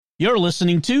You're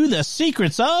listening to The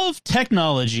Secrets of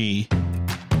Technology.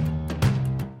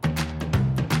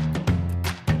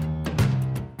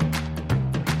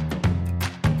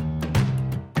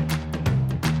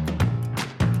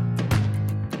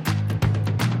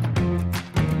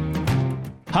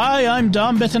 Hi, I'm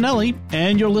Dom Bettinelli,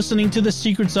 and you're listening to The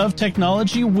Secrets of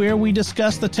Technology, where we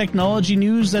discuss the technology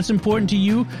news that's important to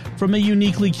you from a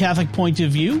uniquely Catholic point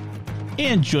of view.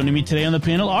 And joining me today on the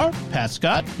panel are Pat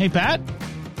Scott. Hey, Pat.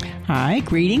 Hi,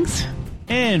 greetings.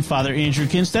 And Father Andrew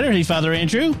Kinstetter. Hey, Father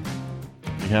Andrew.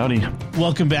 Howdy.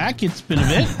 Welcome back. It's been a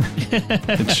bit.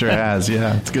 It sure has,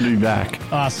 yeah. It's good to be back.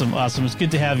 Awesome. It's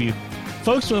good to have you.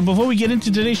 Folks, before we get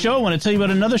into today's show, I want to tell you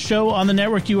about another show on the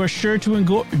network you are sure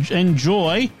to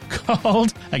enjoy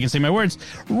called, I can say my words,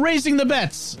 Raising the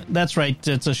Bets. That's right.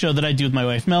 It's a show that I do with my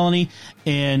wife, Melanie.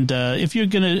 And if you're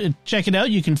going to check it out,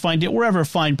 you can find it wherever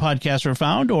fine podcasts are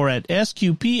found or at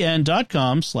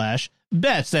sqpn.com/bets.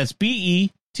 That's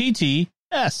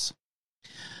BETTS.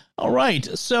 All right.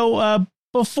 So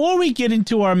before we get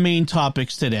into our main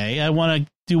topics today, I want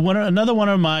to do another one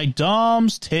of my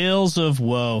Dom's Tales of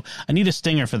Woe. I need a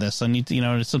stinger for this. I need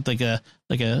to, something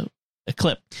like a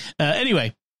clip.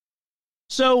 Anyway,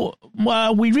 so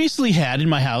we recently had in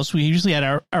my house,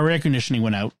 our air conditioning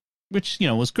went out, which,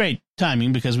 was great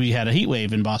timing because we had a heat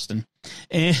wave in Boston.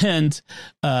 And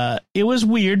it was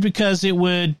weird because it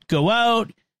would go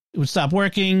out, it would stop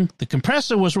working. The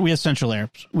compressor we had central air.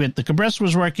 The compressor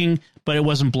was working, but it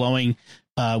wasn't blowing.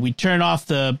 We'd turn off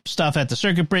the stuff at the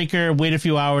circuit breaker, wait a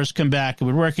few hours, come back, it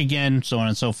would work again, so on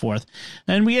and so forth.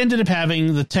 And we ended up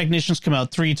having the technicians come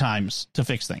out 3 times to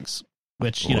fix things,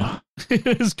 which,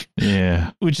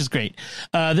 which is great.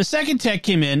 The second tech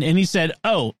came in and he said,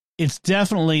 oh, it's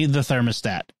definitely the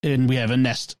thermostat. And we have a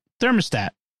Nest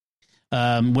thermostat.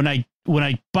 When I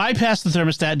bypass the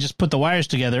thermostat and just put the wires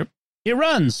together, it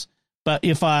runs. But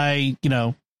if I,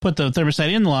 put the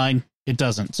thermostat in line, it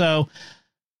doesn't. So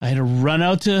I had to run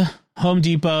out to Home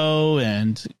Depot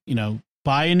and,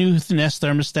 buy a new Nest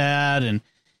thermostat, and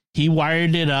he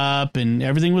wired it up and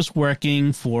everything was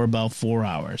working for about 4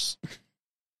 hours.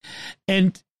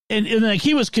 And like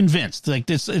he was convinced, like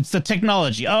it's the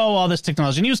technology. Oh, all this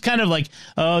technology. And he was kind of like,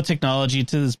 oh, technology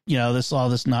to this, all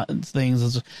this not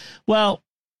things. Well,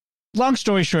 long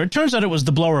story short, it turns out it was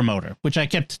the blower motor, which I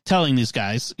kept telling these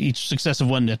guys, each successive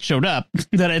one that showed up,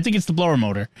 that I think it's the blower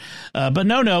motor. But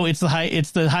no, it's the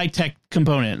high tech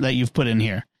component that you've put in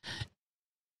here.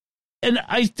 And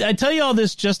I tell you all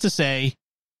this just to say,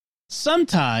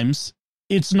 sometimes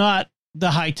it's not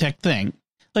the high tech thing.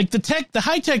 Like the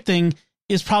high tech thing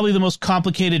is probably the most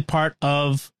complicated part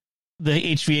of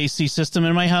the HVAC system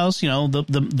in my house. The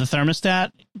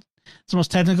thermostat. It's the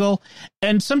most technical.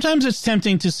 And sometimes it's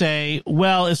tempting to say,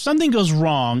 well, if something goes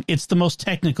wrong, it's the most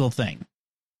technical thing.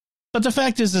 But the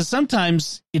fact is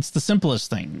sometimes it's the simplest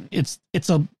thing. It's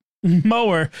a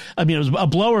mower. I mean, it was a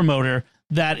blower motor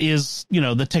that is,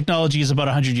 the technology is about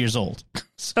 100 years old.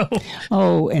 So.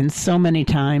 Oh, and so many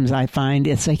times I find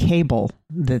it's a cable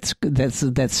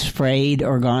that's frayed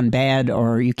or gone bad,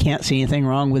 or you can't see anything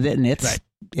wrong with it. And it's. Right.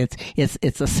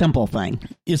 It's a simple thing.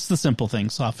 It's the simple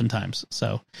things oftentimes.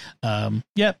 So,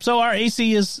 So our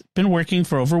AC has been working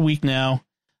for over a week now.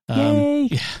 Yay.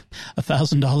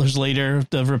 $1,000 later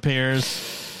of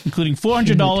repairs, including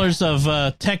 $400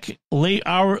 of tech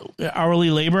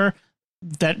hourly labor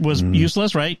that was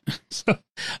useless. Right. So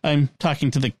I'm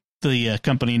talking to the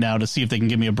company now to see if they can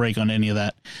give me a break on any of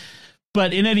that.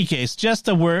 But in any case, just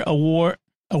a word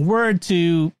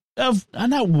to. I'm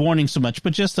not warning so much,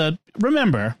 but just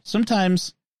remember,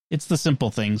 sometimes it's the simple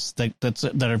things that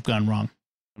have gone wrong.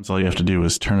 That's all you have to do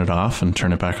is turn it off and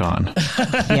turn it back on.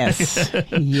 Yes.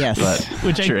 But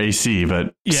it's your AC,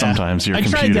 but sometimes your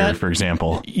computer, for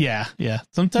example. Yeah.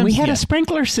 Sometimes we had a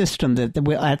sprinkler system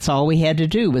that's all we had to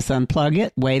do was unplug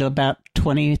it, wait about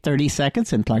 20, 30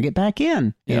 seconds and plug it back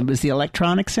in. Yep. It was the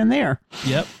electronics in there.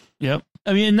 Yep.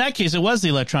 I mean, in that case, it was the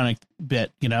electronic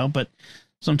bit, but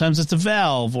sometimes it's a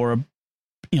valve or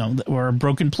a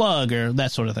broken plug or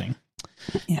that sort of thing.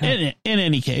 Yeah. In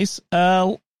any case,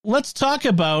 let's talk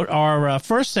about our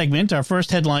first segment, our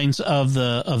first headlines of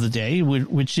the day,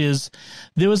 which is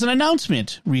there was an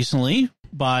announcement recently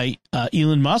by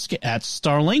Elon Musk at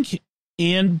Starlink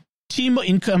and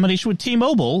in combination with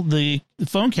T-Mobile, the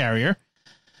phone carrier.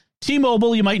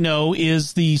 T-Mobile, you might know,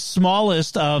 is the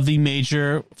smallest of the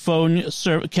major phone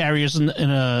carriers in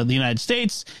the United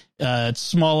States. It's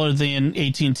smaller than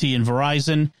AT&T and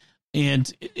Verizon,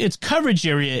 and its coverage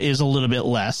area is a little bit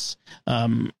less.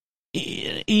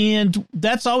 And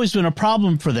that's always been a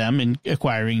problem for them in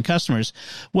acquiring customers.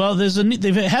 Well,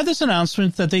 they've had this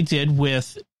announcement that they did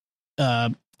with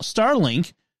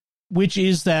Starlink, which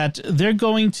is that they're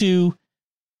going to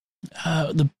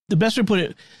the best way to put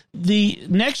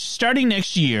it, starting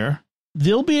next year,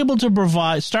 they'll be able to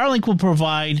provide, Starlink will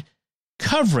provide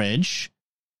coverage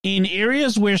in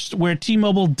areas where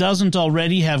T-Mobile doesn't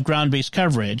already have ground-based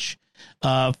coverage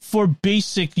for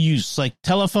basic use, like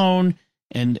telephone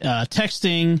and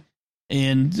texting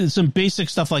and some basic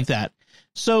stuff like that.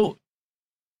 So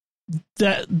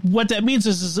what that means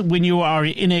is when you are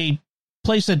in a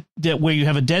place that where you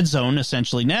have a dead zone,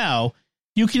 essentially now,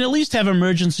 you can at least have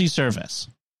emergency service.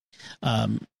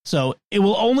 So it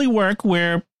will only work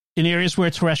in areas where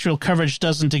terrestrial coverage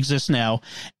doesn't exist now.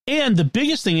 And the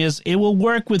biggest thing is it will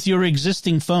work with your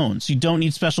existing phones. You don't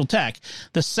need special tech.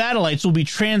 The satellites will be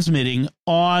transmitting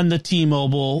on the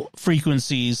T-Mobile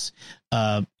frequencies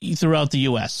throughout the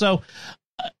U.S. So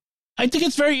I think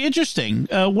it's very interesting.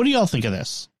 What do y'all think of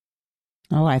this?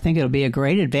 Oh, I think it'll be a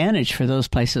great advantage for those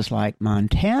places like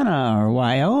Montana or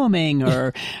Wyoming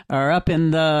or up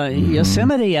in the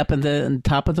Yosemite, up in the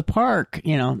top of the park.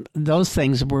 You know, those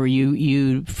things where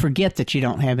you forget that you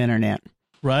don't have internet.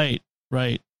 Right.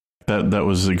 That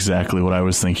was exactly what I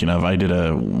was thinking of. I did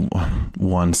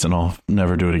once, and I'll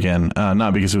never do it again.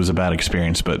 Not because it was a bad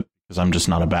experience, but because I'm just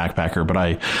not a backpacker. But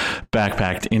I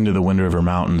backpacked into the Wind River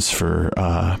Mountains for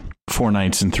 4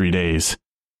 nights and 3 days,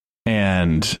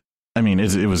 and I mean,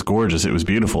 it was gorgeous. It was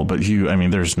beautiful, but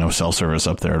there's no cell service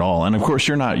up there at all. And of course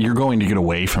you're going to get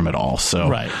away from it all. So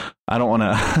right. I don't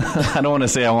want to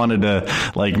say I wanted to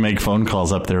like make phone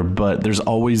calls up there, but there's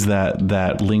always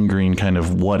that lingering kind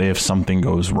of what if something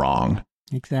goes wrong.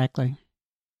 Exactly.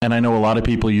 And I know a lot of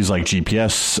people use like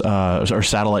GPS or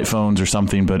satellite phones or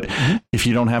something, but if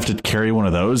you don't have to carry one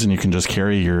of those and you can just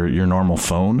carry your normal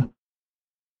phone,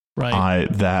 right.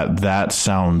 That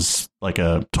sounds like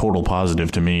a total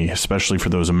positive to me, especially for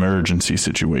those emergency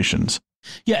situations.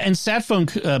 Yeah, and sat phone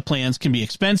plans can be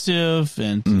expensive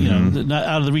and not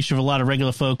out of the reach of a lot of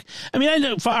regular folk. I mean, I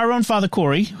know for our own Father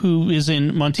Corey, who is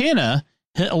in Montana,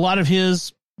 a lot of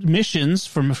his missions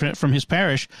from his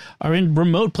parish are in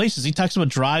remote places. He talks about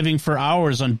driving for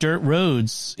hours on dirt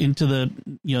roads into the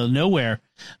nowhere.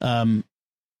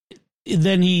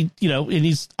 Then and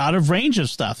he's out of range of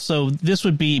stuff. So this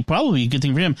would be probably a good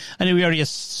thing for him. I know he already has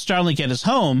Starlink at his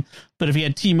home, but if he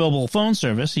had T-Mobile phone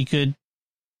service, he could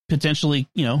potentially,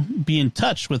 be in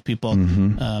touch with people.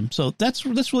 So that's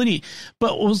really neat.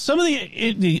 But some of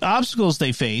the obstacles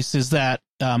they face is that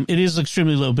it is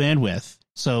extremely low bandwidth.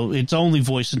 So it's only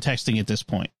voice and texting at this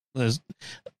point.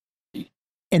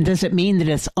 And does it mean that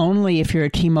it's only if you're a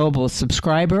T-Mobile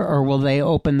subscriber, or will they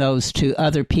open those to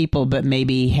other people but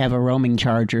maybe have a roaming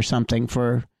charge or something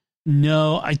for?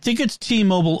 No, I think it's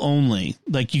T-Mobile only.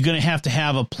 Like, you're going to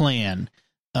have a plan.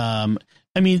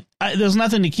 There's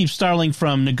nothing to keep Starlink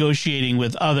from negotiating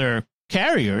with other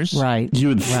carriers. Right.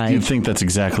 You'd think that's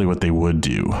exactly what they would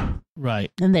do.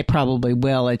 Right. And they probably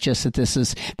will. It's just that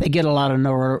they get a lot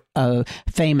of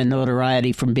fame and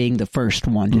notoriety from being the first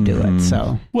one to do it.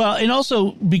 So, well, and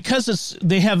also because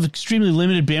they have extremely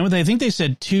limited bandwidth, I think they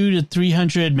said 200 to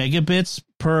 300 megabits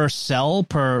per cell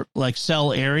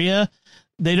area.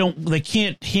 They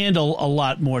can't handle a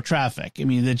lot more traffic. I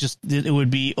mean, it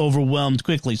would be overwhelmed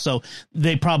quickly. So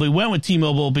they probably went with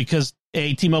T-Mobile because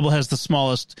T-Mobile has the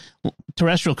smallest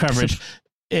terrestrial coverage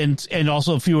and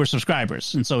also fewer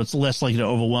subscribers, and so it's less likely to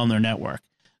overwhelm their network.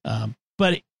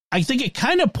 But I think it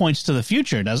kind of points to the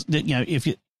future, doesn't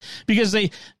it? Because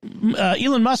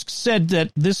Elon Musk said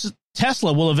that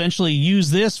Tesla will eventually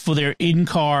use this for their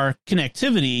in-car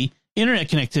connectivity, internet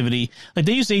connectivity. Like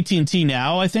they use AT&T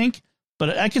now, I think,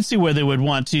 but I could see where they would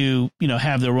want to,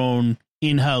 have their own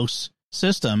in-house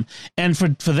system, and for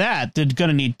that they're going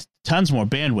to need tons more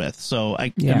bandwidth. So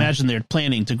I imagine they're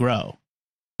planning to grow.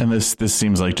 And this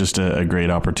seems like just a great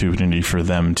opportunity for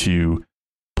them to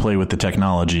play with the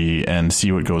technology and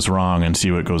see what goes wrong and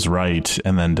see what goes right,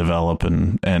 and then develop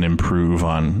and improve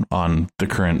on the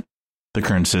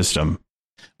current system.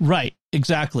 Right.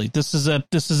 Exactly. This is a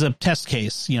test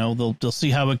case. They'll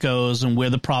see how it goes and where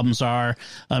the problems are.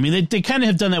 I mean, they kind of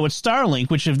have done that with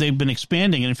Starlink, which they've been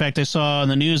expanding. And in fact, I saw on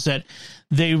the news that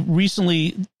they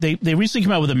recently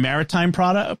came out with a maritime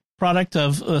product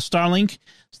of Starlink,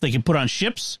 so they can put on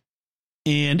ships,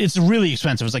 and it's really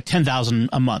expensive. It's like $10,000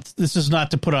 a month. This is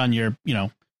not to put on your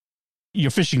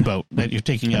fishing boat that you're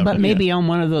taking out. But maybe on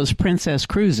one of those princess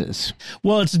cruises.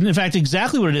 Well, it's in fact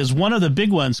exactly what it is. One of the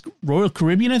big ones, Royal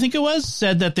Caribbean, I think it was,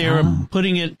 said that they're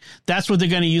putting it, that's what they're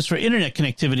going to use for internet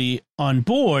connectivity on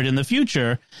board in the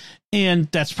future. And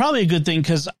that's probably a good thing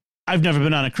because I've never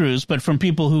been on a cruise, but from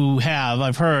people who have,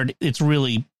 I've heard it's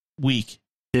really weak.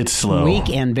 It's slow. Weak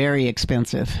and very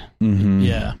expensive. Mm-hmm.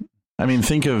 Yeah. I mean,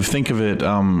 think of it.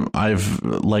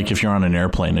 If you're on an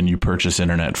airplane and you purchase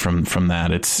internet from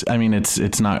that,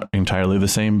 it's not entirely the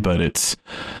same, but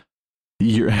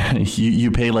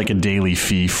you pay like a daily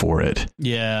fee for it.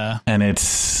 Yeah. And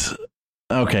it's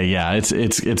okay. Yeah.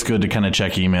 It's good to kind of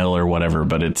check email or whatever,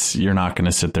 but you're not going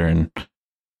to sit there and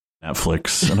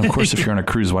Netflix. And of course, if you're on a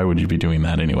cruise, why would you be doing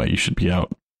that anyway? You should be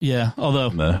out. Yeah,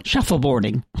 although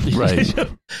shuffleboarding, right?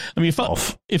 I mean,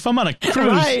 if I'm on a cruise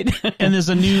right. and there's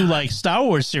a new like Star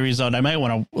Wars series on, I might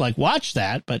want to like watch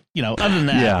that. But other than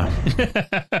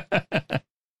that, yeah.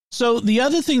 So the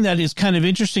other thing that is kind of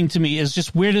interesting to me is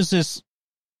just where does this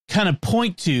kind of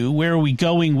point to? Where are we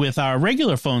going with our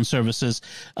regular phone services?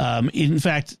 In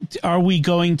fact, are we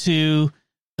going to?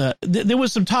 There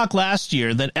was some talk last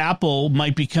year that Apple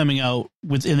might be coming out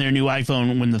within their new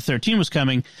iPhone when the 13 was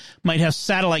coming, might have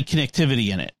satellite connectivity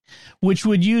in it, which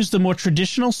would use the more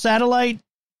traditional satellite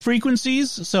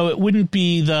frequencies. So it wouldn't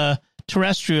be the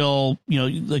terrestrial,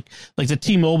 like the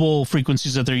T-Mobile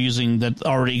frequencies that they're using that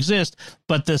already exist,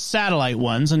 but the satellite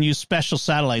ones, and use special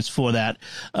satellites for that,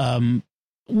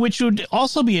 which would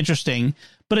also be interesting.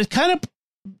 But it kind of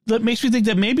that makes me think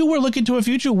that maybe we're looking to a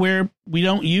future where we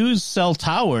don't use cell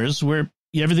towers, where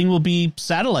everything will be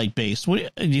satellite based. Do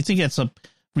you think that's a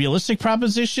realistic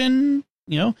proposition?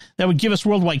 That would give us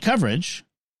worldwide coverage.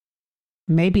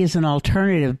 Maybe as an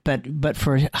alternative, but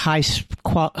for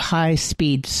high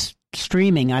speed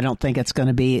streaming, I don't think it's going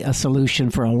to be a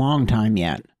solution for a long time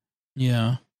yet.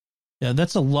 Yeah,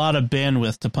 that's a lot of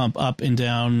bandwidth to pump up and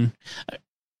down.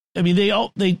 I mean, they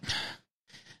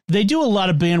do a lot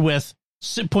of bandwidth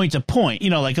point to point,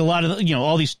 like a lot of,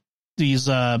 all these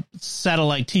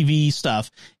satellite TV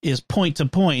stuff is point to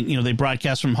point. They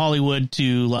broadcast from Hollywood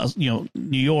to, New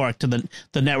York to the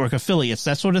network affiliates,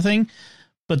 that sort of thing.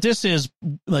 But this is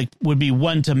would be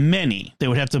one to many. They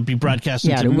would have to be broadcasting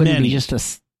to many. Yeah, it wouldn't be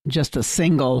just a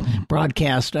single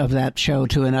broadcast of that show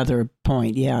to another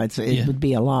point. Yeah, it would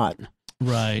be a lot.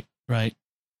 Right. Kind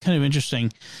of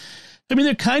interesting. I mean,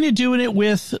 they're kind of doing it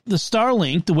with the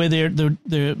Starlink, the way they're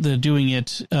doing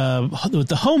it with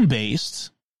the home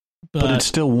based, but it's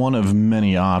still one of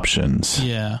many options.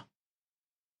 Yeah.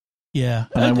 And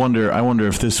I wonder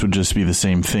if this would just be the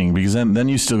same thing, because then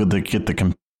you still get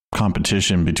the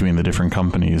competition between the different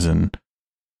companies, and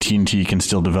TNT can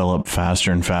still develop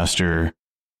faster and faster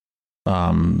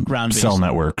cell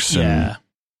networks. Yeah.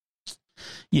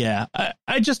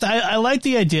 I like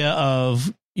the idea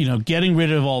of getting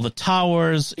rid of all the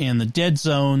towers and the dead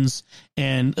zones.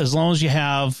 And as long as you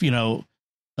have,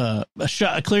 a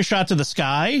clear shot to the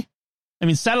sky. I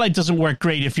mean, satellite doesn't work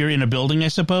great if you're in a building, I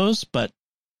suppose, but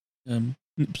a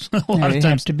lot of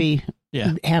times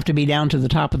have to be down to the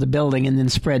top of the building and then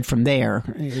spread from there.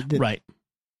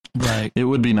 Right. It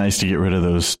would be nice to get rid of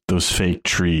those fake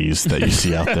trees that you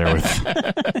see out there with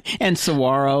and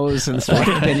saguaros and stuff,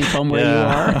 depending on where you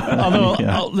are.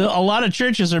 Although a lot of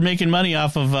churches are making money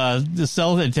off of the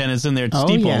cell antennas in their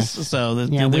steeples. Yes. So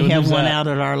we have one out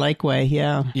at our Lakeway.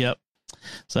 Yeah. Yep.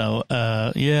 So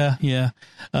anyway,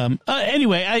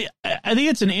 I think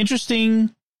it's an interesting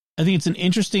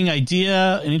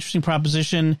idea, an interesting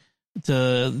proposition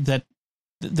that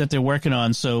they're working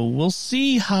on. So we'll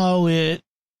see how it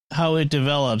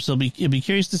develops. It'll be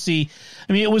curious to see.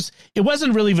 I mean, it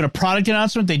wasn't really even a product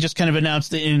announcement. They just kind of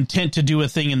announced the intent to do a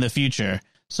thing in the future.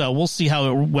 So we'll see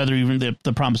whether even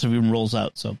the promise of even rolls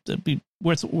out. So it'd be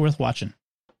worth watching.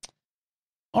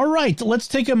 All right, let's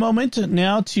take a moment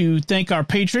now to thank our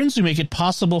patrons who make it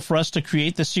possible for us to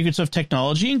create the Secrets of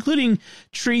Technology, including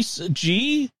Treese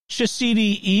G,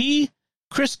 Chasidi E,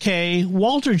 Chris K,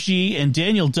 Walter G, and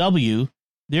Daniel W.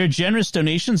 Their generous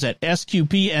donations at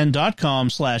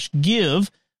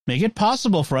sqpn.com/give make it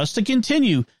possible for us to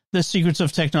continue the Secrets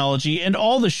of Technology and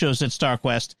all the shows at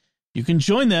StarQuest. You can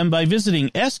join them by visiting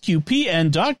sqpn.com/give.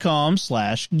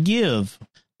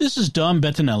 This is Dom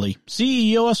Bettinelli,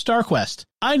 CEO of StarQuest.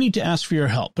 I need to ask for your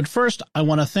help, but first I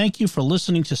want to thank you for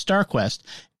listening to StarQuest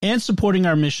and supporting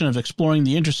our mission of exploring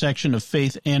the intersection of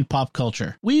faith and pop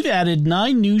culture. We've added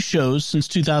 9 new shows since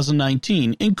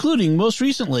 2019, including, most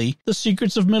recently, The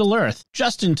Secrets of Middle-earth,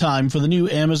 just in time for the new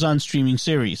Amazon streaming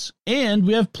series. And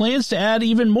we have plans to add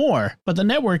even more, but the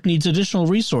network needs additional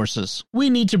resources. We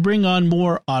need to bring on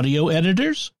more audio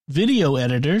editors, video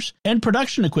editors, and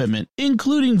production equipment,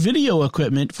 including video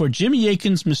equipment for Jimmy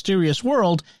Akin's Mysterious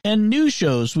World and new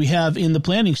shows we have in the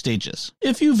planning stages.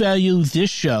 If you value this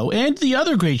show and the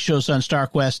other great shows on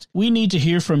StarQuest, we need to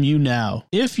hear from you now.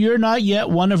 If you're not yet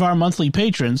one of our monthly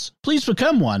patrons, please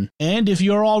become one. And if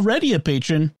you're already a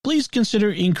patron, please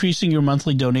consider increasing your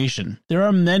monthly donation. There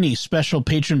are many special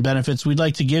patron benefits we'd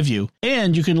like to give you,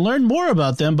 and you can learn more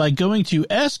about them by going to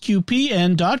sqpn.com/give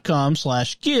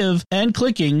and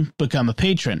clicking Become a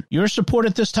Patron. Your support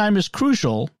at this time is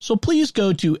crucial, so please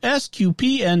go to sqpn.com/give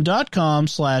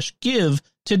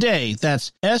today.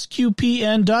 That's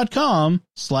sqpn.com/give.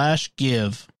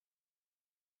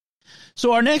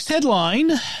 So our next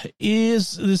headline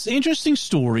is this interesting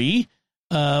story,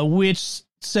 which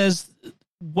says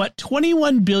what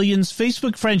 21 billion's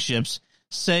Facebook friendships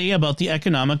say about the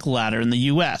economic ladder in the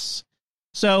U.S.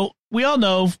 So we all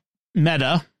know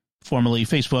Meta, formerly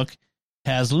Facebook,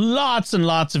 has lots and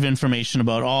lots of information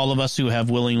about all of us who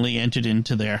have willingly entered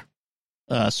into their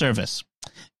service.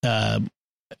 That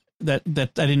I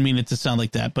didn't mean it to sound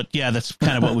like that, but yeah, that's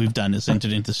kind of what we've done, is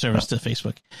entered into service to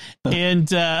Facebook. And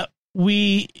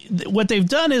what they've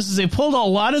done is they pulled a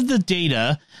lot of the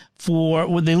data for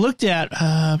what they looked at.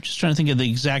 I'm just trying to think of the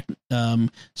exact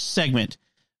segment.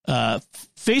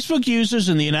 Facebook users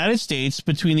in the United States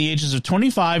between the ages of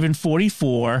 25 and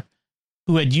 44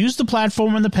 who had used the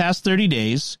platform in the past 30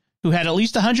 days, who had at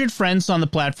least 100 friends on the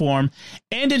platform,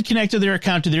 and had connected their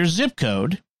account to their zip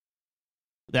code.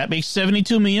 That makes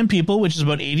 72 million people, which is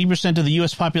about 80% of the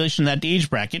U.S. population in that age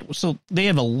bracket. So they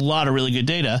have a lot of really good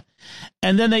data.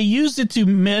 And then they used it to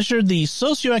measure the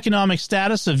socioeconomic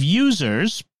status of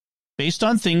users based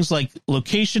on things like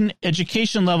location,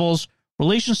 education levels,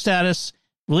 relationship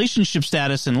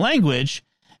status, and language,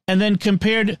 and then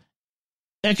compared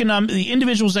the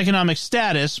individual's economic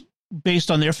status based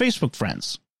on their Facebook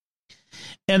friends.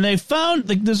 And they found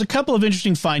there's a couple of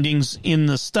interesting findings in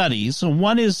the studies. So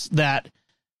one is that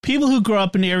people who grow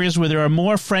up in areas where there are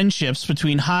more friendships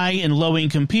between high and low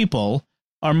income people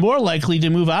are more likely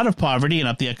to move out of poverty and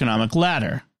up the economic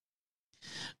ladder.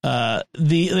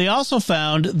 They also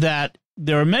found that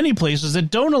there are many places that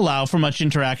don't allow for much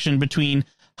interaction between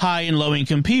high and low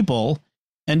income people.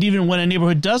 And even when a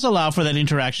neighborhood does allow for that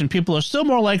interaction, people are still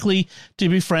more likely to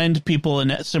befriend people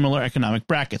in similar economic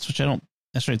brackets, which I don't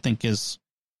necessarily think is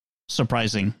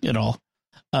surprising at all.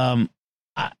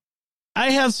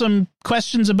 I have some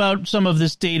questions about some of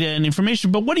this data and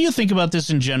information, but what do you think about this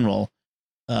in general,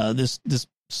 this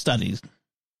study?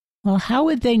 Well, how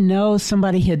would they know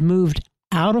somebody had moved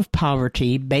out of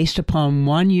poverty based upon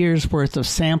 1 year's worth of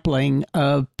sampling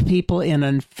of people in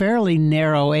a fairly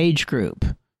narrow age group?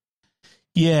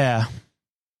 Yeah.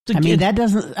 I mean, that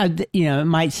doesn't, it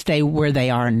might stay where they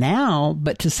are now,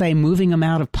 but to say moving them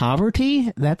out of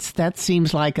poverty, that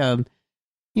seems like a,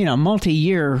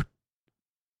 multi-year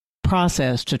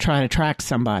process to try to track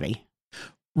somebody.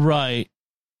 Right.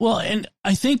 Well, and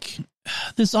I think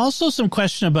there's also some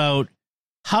question about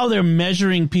how they're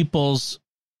measuring people's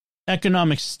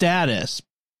economic status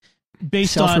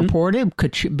based self-reported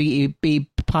could be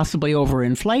possibly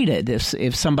overinflated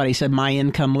if somebody said my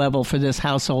income level for this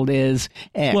household is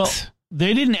X. Well,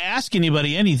 they didn't ask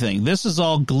anybody anything. This is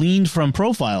all gleaned from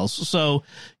profiles. So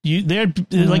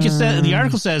like you said, the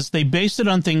article says they based it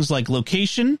on things like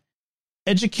location,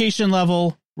 education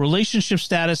level, relationship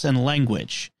status, and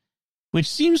language, which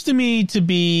seems to me to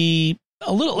be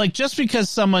a little like just because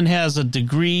someone has a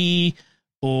degree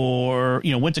or,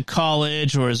 went to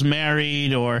college or is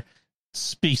married or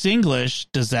speaks English,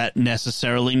 does that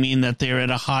necessarily mean that they're at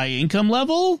a high income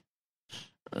level?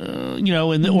 Or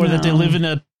that they live in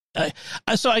a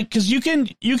because you can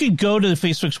go to the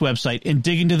Facebook's website and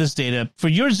dig into this data for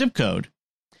your zip code.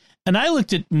 And I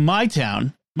looked at my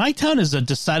town. My town is a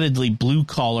decidedly blue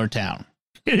collar town.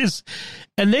 It is,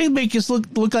 and they make us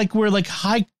look like we're like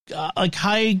high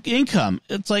income.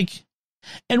 It's like,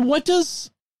 and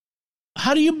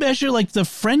how do you measure like the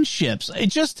friendships?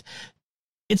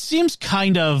 It seems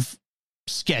kind of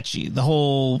sketchy, the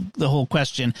whole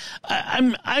question.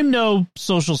 I'm no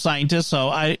social scientist, so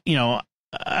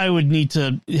I would need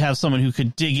to have someone who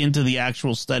could dig into the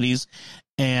actual studies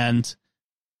and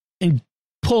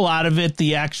pull out of it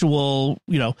the actual,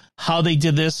 how they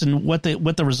did this and what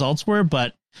the results were.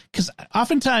 But because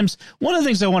oftentimes, one of the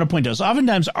things I want to point out is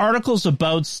oftentimes articles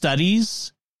about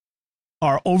studies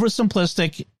are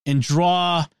oversimplistic and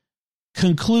draw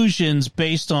conclusions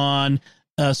based on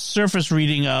a surface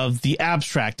reading of the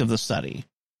abstract of the study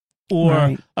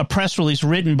or a press release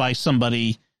written by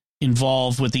somebody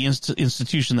involved with the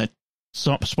institution that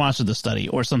sponsored the study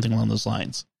or something along those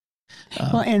lines.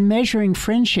 Well, and measuring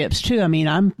friendships too. I mean,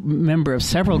 I'm a member of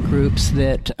several groups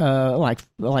that,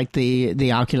 like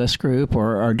the Oculus group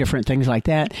or different things like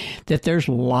that. That there's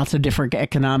lots of different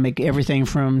economic, everything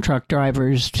from truck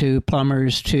drivers to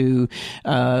plumbers to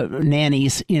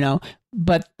nannies.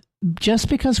 But just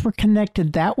because we're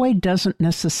connected that way doesn't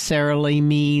necessarily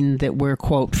mean that we're,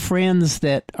 quote, friends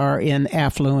that are in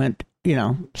affluent,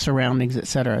 surroundings, et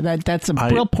cetera. That's a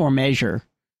real poor measure.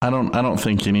 I don't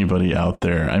think anybody out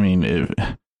there, I mean,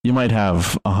 you might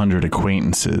have 100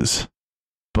 acquaintances,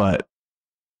 but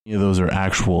those are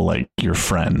actual, like, your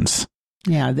friends.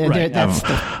 Yeah.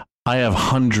 I have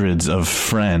hundreds of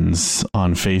friends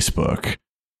on Facebook.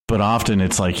 But often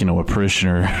it's like, a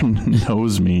parishioner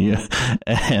knows me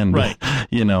and, right.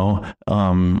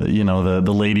 The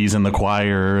ladies in the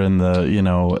choir and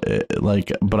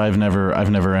but I've never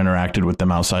interacted with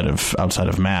them outside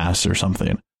of mass or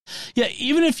something. Yeah.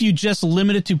 Even if you just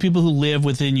limit it to people who live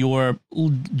within your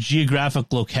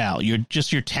geographic locale, your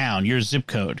town, your zip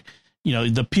code,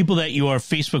 the people that you are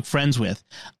Facebook friends with.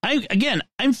 I'm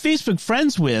Facebook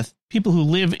friends with people who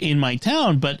live in my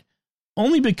town, but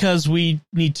only because we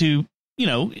need to,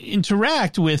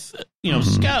 interact with,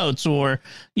 scouts or,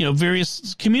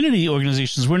 various community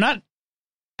organizations. We're not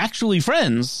actually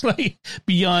friends, right?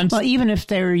 Beyond. Well, even if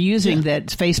they're using that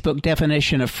Facebook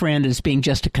definition of friend as being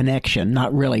just a connection,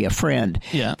 not really a friend,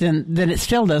 then it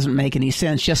still doesn't make any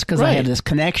sense. Just because I have this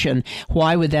connection,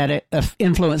 why would that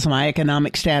influence my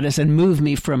economic status and move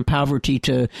me from poverty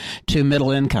to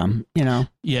middle income?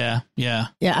 Yeah.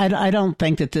 I don't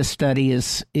think that this study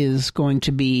is going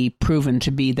to be proven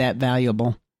to be that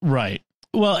valuable. Right.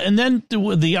 Well, and then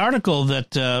the article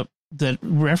that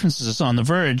references this on The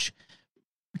Verge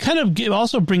kind of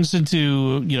also brings up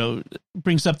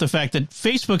the fact that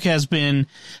Facebook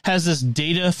has this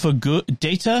data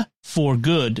for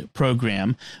good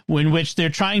program in which they're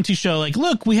trying to show, like,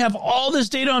 look, we have all this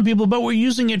data on people, but we're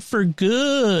using it for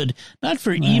good, not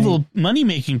for evil money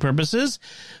making purposes.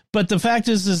 But the fact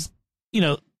is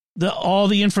all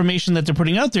the information that they're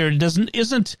putting out there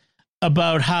isn't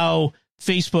about how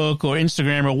Facebook or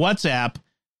Instagram or WhatsApp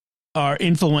are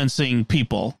influencing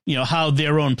people, how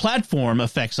their own platform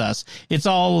affects us. It's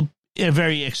all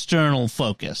very external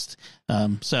focused.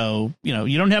 So,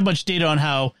 you don't have much data on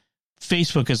how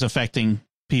Facebook is affecting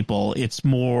people. It's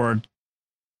more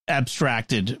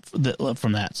abstracted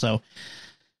from that. So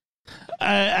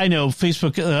I know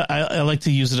Facebook, I like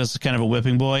to use it as a kind of a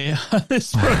whipping boy on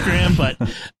this program, but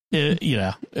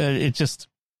it just,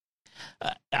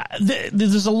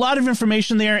 there's a lot of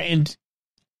information there, and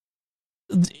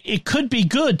it could be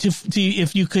good to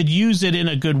if you could use it in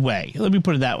a good way. Let me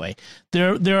put it that way.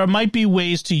 There might be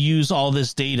ways to use all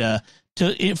this data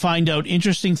to find out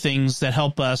interesting things that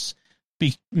help us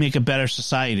make a better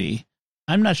society.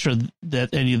 I'm not sure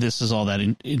that any of this is all that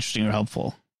interesting or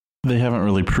helpful. They haven't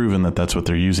really proven that that's what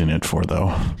they're using it for,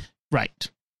 though. Right.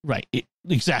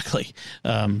 Exactly.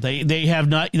 They have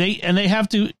not. They have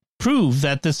to prove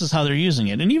that this is how they're using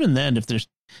it. And even then,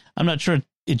 I'm not sure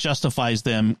it justifies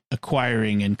them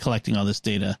acquiring and collecting all this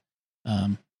data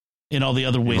in all the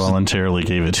other ways. Voluntarily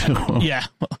gave it to them. Yeah.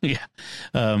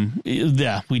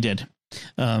 We did.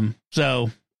 Then,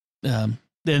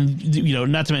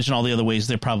 not to mention all the other ways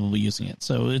they're probably using it.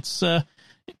 So it's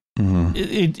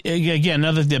again,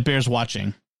 another that bears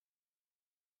watching.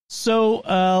 So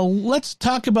let's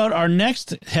talk about our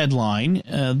next headline.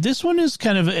 This one is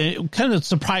kind of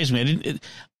surprised me.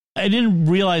 I didn't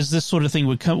realize this sort of thing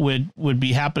would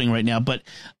be happening right now. But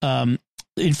from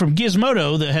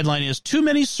Gizmodo, the headline is "Too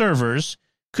many servers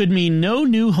could mean no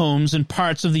new homes in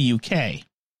parts of the UK."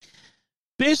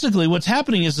 Basically, what's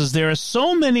happening is there are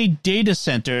so many data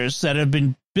centers that have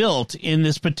been built in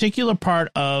this particular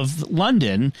part of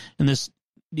London, in this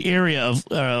area of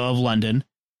London,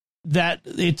 that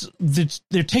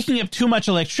they're taking up too much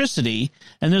electricity,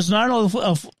 and there's not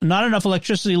enough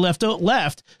electricity left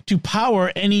to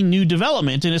power any new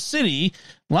development in a city,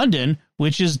 London,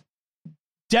 which is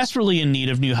desperately in need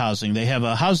of new housing. They have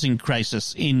a housing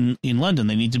crisis in London.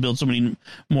 They need to build so many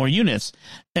more units,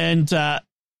 and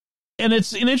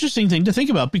it's an interesting thing to think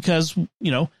about because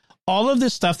all of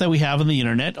this stuff that we have on the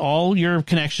internet, all your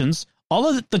connections, all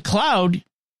of the cloud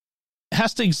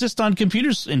has to exist on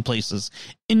computers in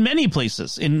many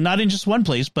places, not in just one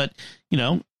place, but,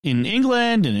 in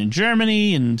England and in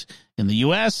Germany and in the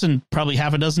US and probably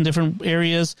half a dozen different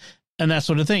areas and that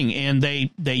sort of thing. And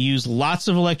they use lots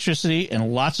of electricity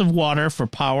and lots of water for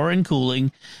power and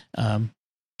cooling.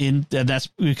 And that's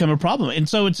become a problem. And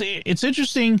so it's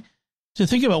interesting to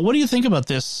think about. What do you think about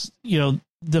this?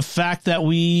 The fact that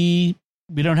we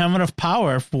don't have enough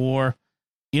power for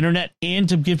internet and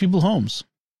to give people homes.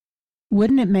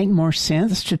 Wouldn't it make more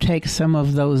sense to take some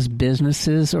of those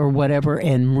businesses or whatever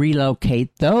and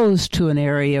relocate those to an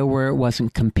area where it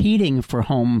wasn't competing for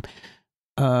home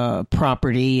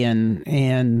property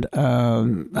and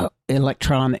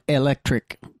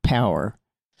electric power?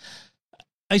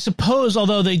 I suppose,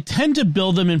 although they tend to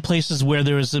build them in places where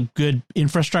there is a good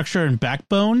infrastructure and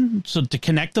backbone, so to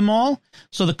connect them all.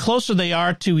 So the closer they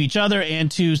are to each other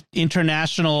and to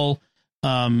international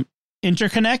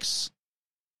interconnects,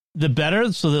 the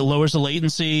better. So that it lowers the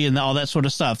latency and all that sort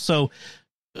of stuff. So,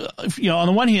 on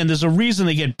the one hand, there's a reason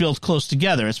they get built close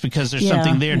together. It's because there's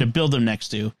something there to build them next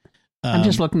to. I'm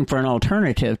just looking for an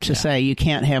alternative to say you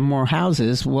can't have more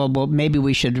houses. Well, maybe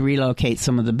we should relocate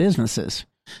some of the businesses.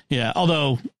 Yeah,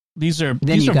 although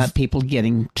then you got people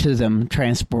getting to them,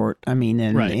 transport. I mean,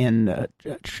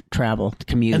 travel,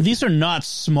 commute. And these are not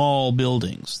small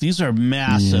buildings; these are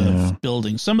massive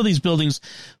buildings. Some of these buildings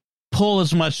pull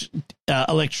as much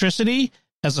electricity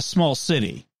as a small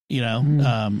city.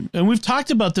 And we've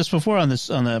talked about this before on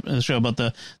the show about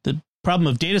the problem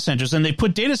of data centers, and they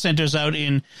put data centers out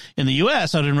in the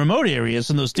U.S. out in remote areas,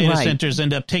 and those data centers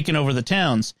end up taking over the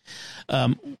towns.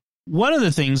 One of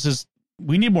the things is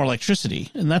we need more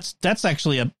electricity, and that's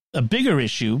actually a bigger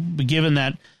issue, given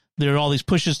that there are all these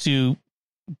pushes to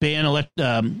ban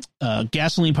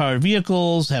gasoline-powered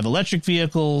vehicles, have electric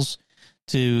vehicles.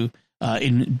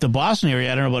 In the Boston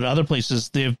area, I don't know about other places,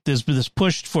 there's been this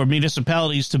push for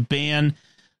municipalities to ban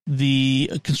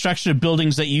the construction of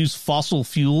buildings that use fossil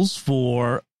fuels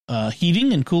for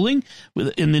heating and cooling.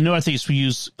 In the Northeast, we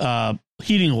use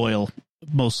heating oil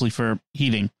mostly for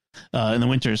heating in the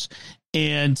winters.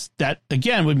 And that,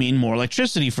 again, would mean more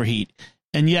electricity for heat.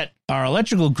 And yet our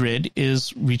electrical grid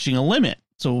is reaching a limit.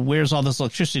 So where's all this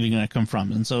electricity going to come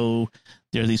from? And so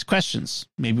there are these questions.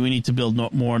 Maybe we need to build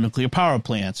more nuclear power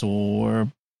plants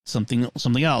or something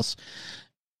else.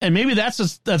 And maybe that's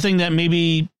a thing that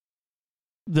maybe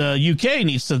the UK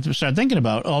needs to start thinking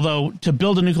about. Although to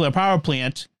build a nuclear power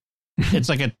plant, it's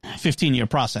like a 15-year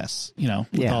process,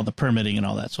 with all the permitting and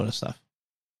all that sort of stuff.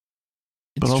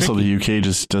 But also the UK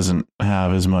just doesn't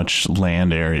have as much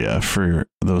land area for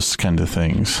those kind of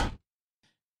things.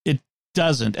 It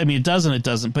doesn't. I mean, it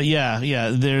doesn't. But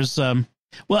yeah. There's, in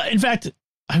fact,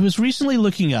 I was recently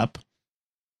looking up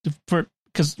for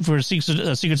Secrets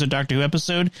of Doctor Who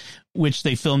episode, which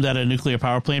they filmed at a nuclear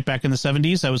power plant back in the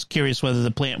 70s. I was curious whether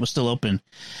the plant was still open.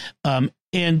 And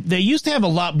they used to have a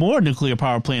lot more nuclear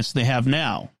power plants than they have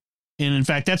now. And in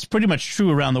fact, that's pretty much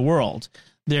true around the world.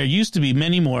 There used to be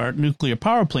many more nuclear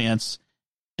power plants,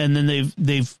 and then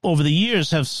they've over the years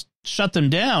have shut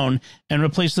them down and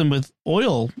replaced them with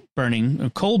oil burning or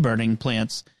coal burning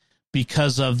plants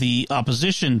because of the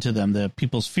opposition to them, the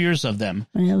people's fears of them.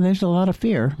 Yeah, there's a lot of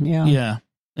fear. Yeah. Yeah.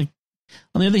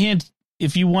 On the other hand,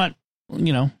 if you want,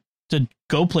 to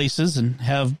go places and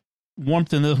have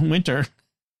warmth in the winter,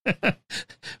 we're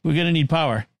going to need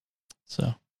power.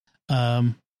 So,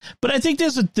 but I think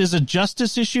there's a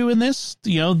justice issue in this,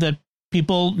 that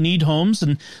people need homes,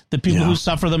 and the people who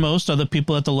suffer the most are the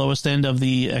people at the lowest end of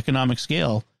the economic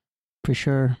scale. For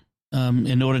sure.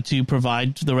 In order to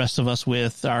provide the rest of us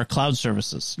with our cloud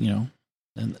services, and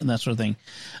that sort of thing.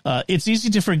 It's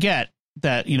easy to forget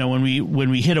that, when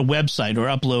we hit a website or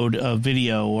upload a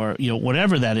video or,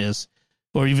 whatever that is,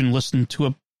 or even listen to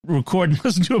a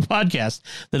podcast,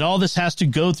 that all this has to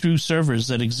go through servers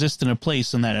that exist in a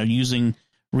place and that are using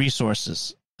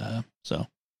resources. So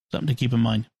something to keep in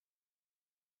mind.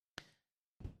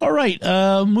 All right.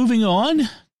 Moving on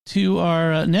to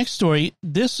our next story.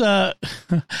 This, I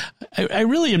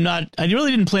really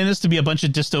didn't plan this to be a bunch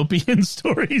of dystopian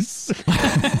stories.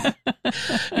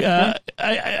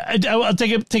 I'll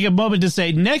take a moment to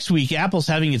say next week, Apple's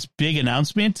having its big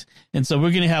announcement. And so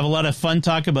we're going to have a lot of fun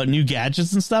talk about new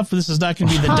gadgets and stuff. This is not going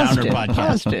to be the downer podcast.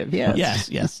 Positive, yes.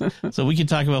 Yes. So we can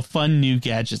talk about fun new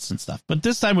gadgets and stuff. But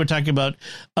this time we're talking about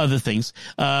other things.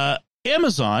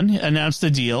 Amazon announced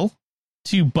a deal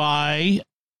to buy,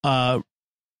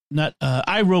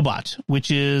 iRobot,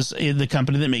 which is the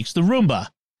company that makes the Roomba.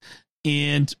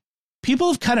 And people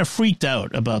have kind of freaked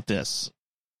out about this,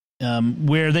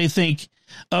 where they think,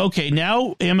 okay,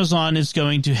 now Amazon is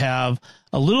going to have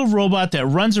a little robot that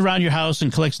runs around your house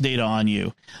and collects data on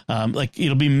you. Like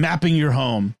it'll be mapping your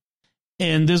home.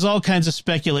 And there's all kinds of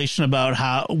speculation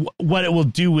about what it will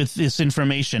do with this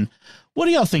information. What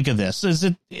do y'all think of this? Is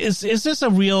this a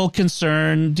real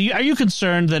concern? Are you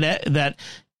concerned that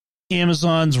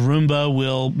Amazon's Roomba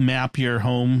will map your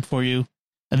home for you?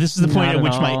 And this is the point at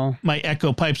which my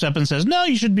Echo pipes up and says, no,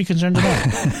 you shouldn't be concerned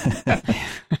at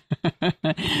all.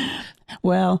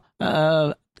 Well,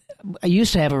 I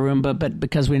used to have a Roomba, but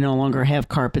because we no longer have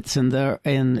carpets and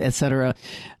et cetera,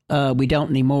 we don't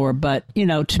anymore. But,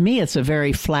 to me, it's a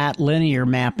very flat linear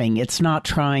mapping. It's not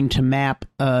trying to map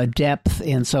depth.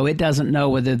 And so it doesn't know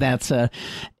whether that's a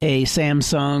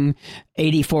Samsung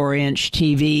 84-inch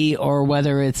TV or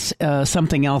whether it's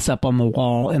something else up on the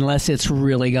wall, unless it's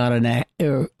really got a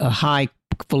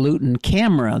highfalutin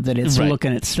camera that it's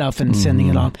looking at stuff and sending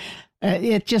it on.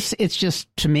 It's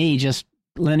just, to me, just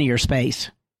linear space.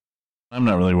 I'm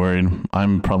not really worried.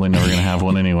 I'm probably never going to have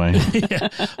one anyway. Yeah.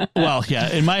 Well, yeah,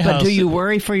 in my house. But do you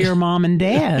worry for your mom and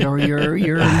dad or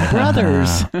your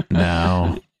brothers?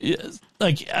 No.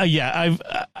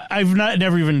 I've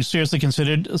never even seriously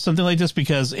considered something like this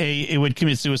because it would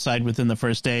commit suicide within the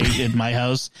first day in my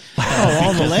house.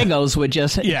 All the Legos would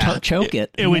just choke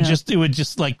it. It would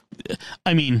just like,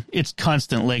 I mean, it's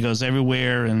constant Legos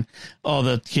everywhere and all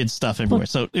the kids' stuff everywhere.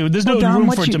 So there's no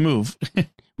room for it to move.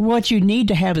 What you need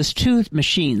to have is two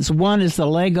machines. One is the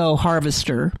Lego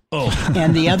harvester,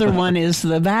 and the other one is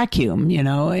the vacuum.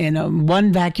 And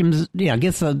one vacuums,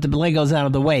 gets the Legos out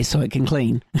of the way so it can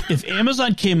clean. If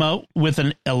Amazon came out with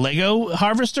a Lego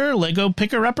harvester, Lego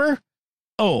picker-upper,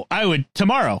 I would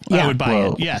tomorrow. Yeah. I would buy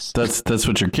it. Yes, that's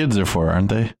what your kids are for, aren't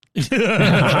they? They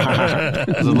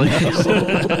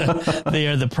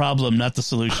are the problem, not the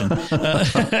solution.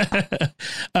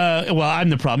 Well, I'm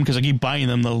the problem because I keep buying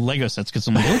them the Lego sets because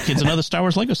I'm like, kids, another Star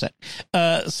Wars Lego set.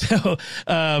 But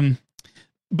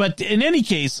in any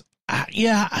case,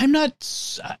 I'm not.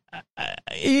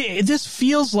 This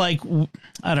feels like,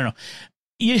 I don't know.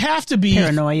 You have to be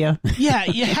paranoia. Yeah,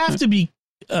 you have to be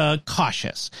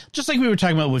cautious, just like we were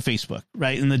talking about with Facebook,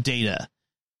 right? And the data.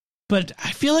 But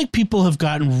I feel like people have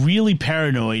gotten really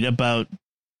paranoid about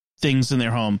things in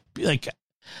their home. Like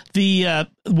the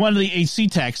one of the AC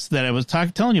techs that I was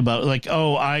telling you about, like,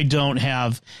 I don't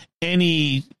have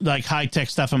any like high tech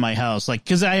stuff in my house, like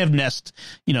because I have Nest,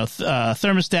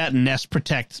 thermostat and Nest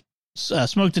Protect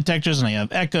smoke detectors, and I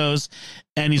have Echoes,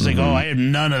 and he's like, I have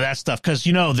none of that stuff because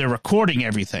they're recording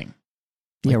everything.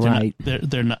 Like right.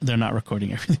 They're not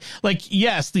recording everything. Like,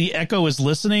 yes, the Echo is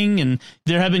listening, and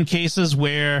there have been cases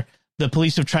where the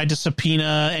police have tried to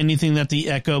subpoena anything that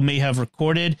the Echo may have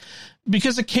recorded,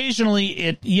 because occasionally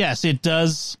it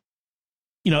does,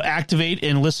 activate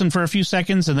and listen for a few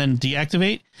seconds and then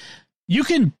deactivate. You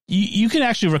can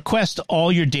actually request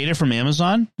all your data from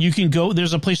Amazon. You can go,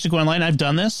 there's a place to go online. I've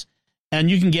done this, and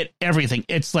you can get everything.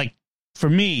 It's like, for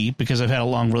me, because I've had a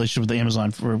long relationship with Amazon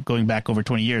for going back over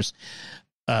 20 years,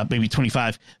 maybe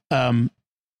 25,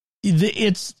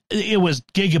 it was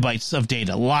gigabytes of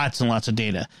data, lots and lots of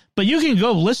data, but you can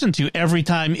go listen to every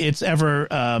time it's ever,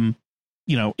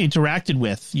 interacted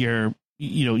with your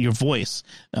voice,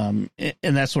 and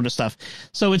that sort of stuff.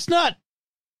 So it's not,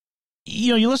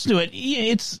 you listen to it,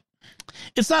 it's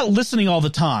not listening all the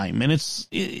time, and that's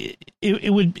the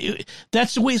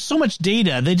way, so much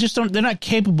data, they're not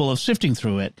capable of sifting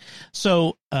through it.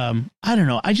 So, I don't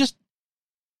know.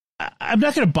 I'm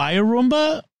not going to buy a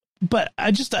Roomba, but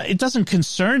it doesn't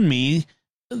concern me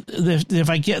if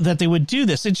I get that they would do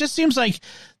this. It just seems like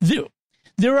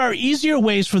there are easier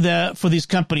ways for these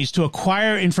companies to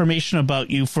acquire information about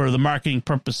you for the marketing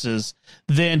purposes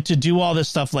than to do all this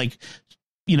stuff like,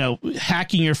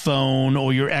 hacking your phone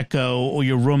or your Echo or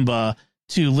your Roomba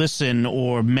to listen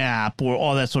or map or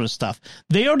all that sort of stuff.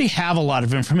 They already have a lot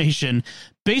of information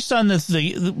based on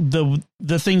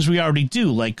the things we already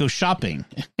do, like go shopping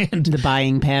and the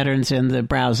buying patterns and the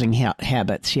browsing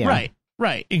habits. Yeah,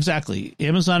 right, exactly.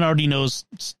 Amazon already knows.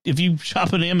 If you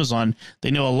shop on Amazon,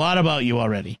 they know a lot about you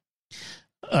already.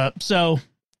 So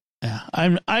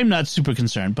I'm not super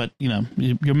concerned, but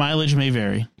your mileage may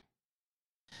vary.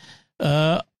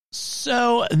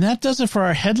 And that does it for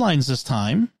our headlines this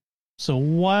time. So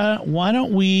why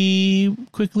don't we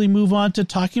quickly move on to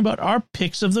talking about our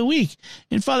picks of the week?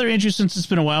 And Father Andrew, since it's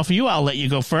been a while for you, I'll let you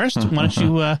go first. Why don't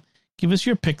you give us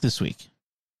your pick this week?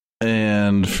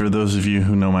 And for those of you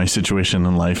who know my situation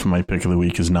in life, my pick of the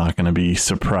week is not going to be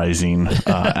surprising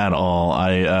at all.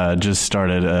 I just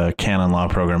started a canon law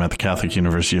program at the Catholic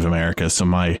University of America. So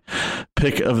my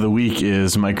pick of the week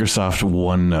is Microsoft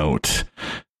OneNote.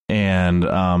 And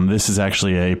this is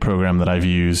actually a program that I've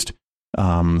used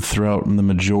throughout the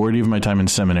majority of my time in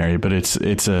seminary, but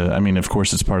of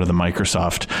course it's part of the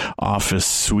Microsoft Office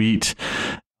suite,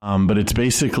 but it's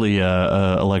basically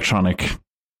a electronic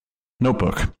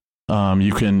notebook.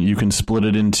 You can split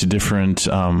it into different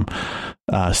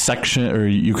section, or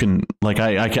you can like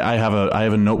I have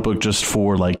a notebook just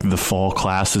for like the fall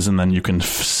classes, and then you can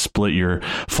split your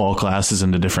fall classes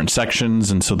into different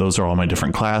sections, and so those are all my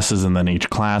different classes, and then each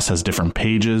class has different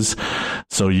pages,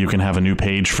 so you can have a new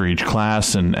page for each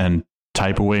class and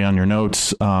type away on your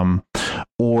notes.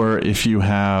 Or if you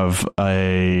have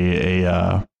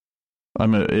an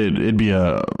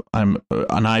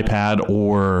iPad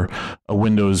or a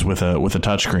Windows with a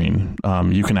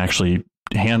touchscreen. You can actually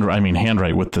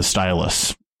handwrite with the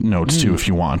stylus notes too if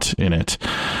you want in it.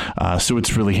 So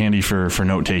it's really handy for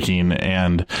note taking,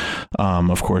 and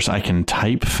of course I can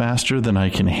type faster than I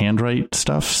can handwrite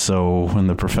stuff. So when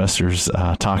the professor's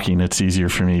talking, it's easier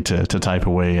for me to type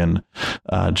away and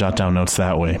jot down notes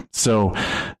that way. So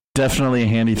definitely a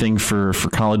handy thing for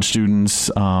college students,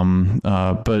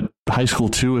 but high school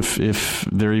too, if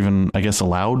they're even, I guess,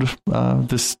 allowed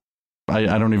this.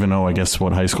 I don't even know, I guess,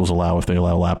 what high schools allow, if they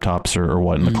allow laptops or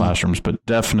what in the classrooms, but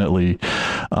definitely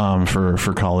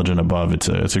for college and above, it's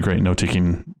a great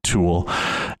note-taking tool.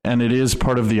 And it is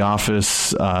part of the Office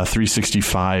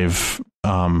 365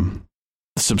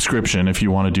 subscription if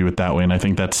you want to do it that way. And I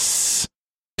think that's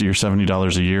your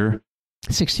 $70 a year.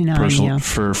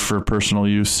 $69 for personal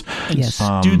use. Yes.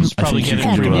 Students probably get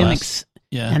it for less.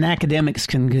 Yeah. And academics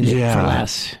can get it for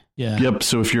less. Yeah. Yep.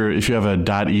 So if you have a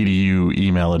 .edu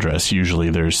email address, usually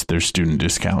there's student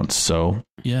discounts. So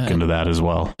look into that as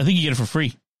well. I think you get it for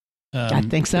free. I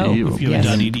think so. If you have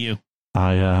 .edu.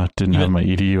 I didn't have my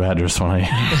EDU address when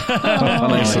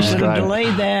I subscribed. Should have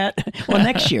delayed that. Well,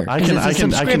 next year. I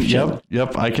can.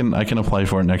 Yep. I can apply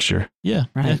for it next year. Yeah.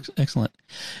 Right. Excellent.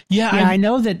 Yeah. I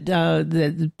know that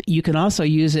that you can also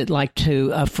use it like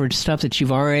to for stuff that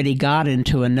you've already got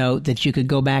into a note that you could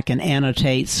go back and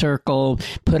annotate, circle,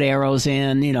 put arrows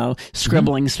in.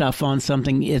 Scribbling stuff on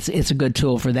something. It's a good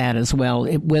tool for that as well,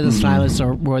 with a stylus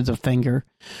or with a finger.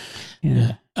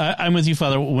 Yeah. I'm with you,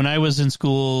 Father. When I was in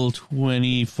school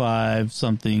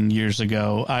 25-something years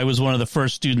ago, I was one of the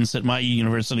first students at my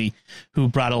university who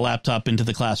brought a laptop into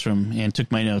the classroom and took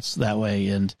my notes that way,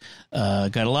 and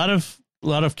got a lot of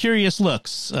curious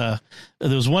looks. There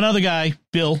was one other guy,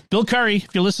 Bill Curry,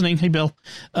 if you're listening. Hey, Bill.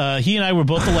 He and I were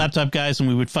both the laptop guys, and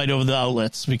we would fight over the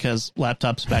outlets because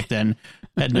laptops back then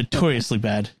had notoriously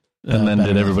bad. And then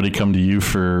did everybody come to you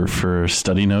for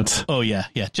study notes? Oh yeah.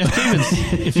 Jeff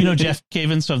Cavins, if you know Jeff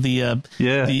Cavins of we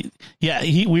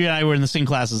and I were in the same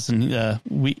classes, and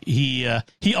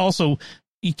he also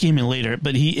came in later,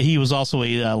 but he was also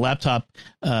a laptop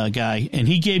guy, and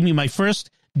he gave me my first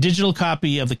digital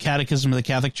copy of the Catechism of the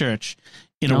Catholic Church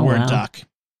in a Word doc.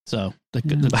 So that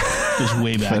goes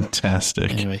way back.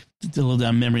 Fantastic. Anyway, a little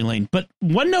down memory lane, but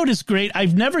OneNote is great.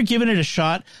 I've never given it a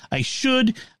shot. I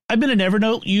should. I've been an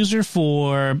Evernote user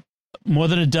for more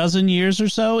than a dozen years or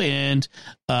so, and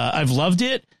I've loved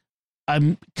it.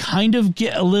 I'm kind of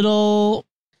get a little,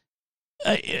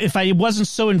 if I wasn't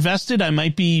so invested, I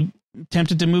might be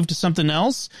tempted to move to something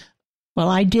else. Well,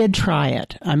 I did try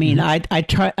it. I mean, I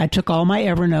took all my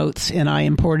Evernotes and I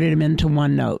imported them into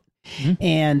OneNote.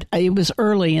 And it was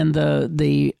early in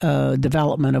the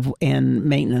development of and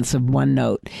maintenance of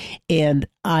OneNote, and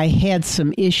I had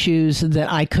some issues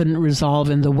that I couldn't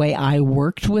resolve in the way I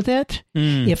worked with it.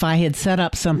 If I had set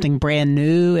up something brand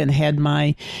new and had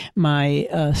my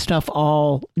stuff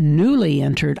all newly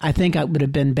entered, I think it would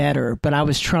have been better. But I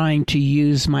was trying to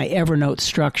use my Evernote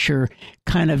structure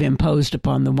kind of imposed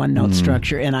upon the OneNote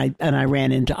structure, and I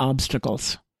ran into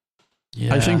obstacles.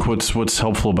 Yeah. I think what's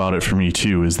helpful about it for me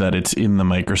too is that it's in the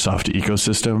Microsoft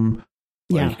ecosystem.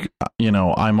 Like,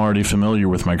 I'm already familiar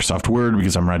with Microsoft Word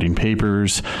because I'm writing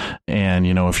papers, and,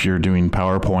 if you're doing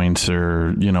PowerPoints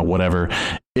or, whatever,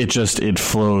 it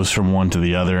flows from one to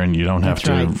the other, and you don't have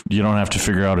to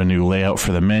figure out a new layout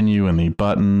for the menu and the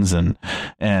buttons.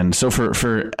 And so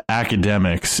for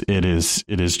academics, it is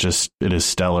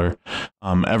stellar.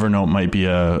 Evernote might be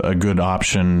a good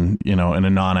option, in a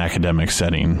non-academic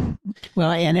setting.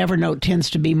 Well, and Evernote tends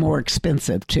to be more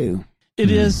expensive too. It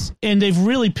is, and they've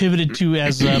really pivoted to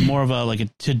as more of a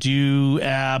to-do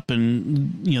app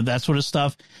and that sort of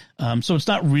stuff. So it's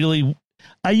not really.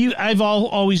 I've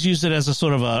always used it as a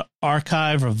sort of a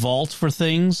archive or vault for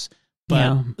things,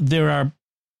 but there are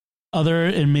other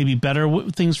and maybe better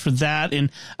things for that.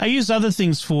 And I use other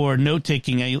things for note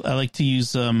taking. I like to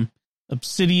use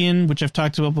Obsidian, which I've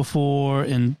talked about before,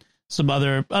 and some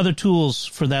other tools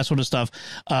for that sort of stuff.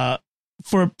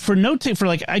 For note take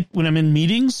when I'm in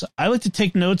meetings, I like to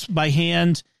take notes by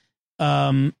hand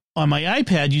on my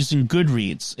iPad using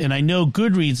Goodreads, and I know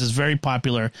Goodreads is very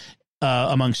popular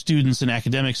among students in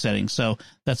academic settings, so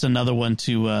that's another one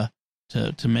to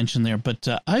mention there. But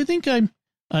I think I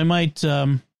might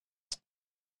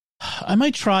I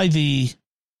might try the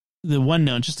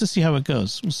OneNote just to see how it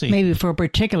goes. We'll see. Maybe for a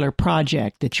particular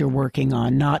project that you're working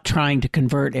on, not trying to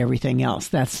convert everything else.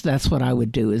 That's what I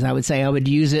would do. Is I would say I would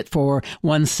use it for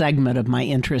one segment of my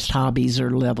interest, hobbies,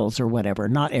 or levels, or whatever.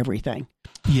 Not everything.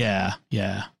 Yeah.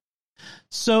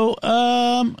 So,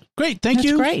 great. Thank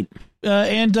you. That's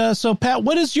great. So, Pat,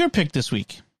 what is your pick this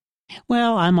week?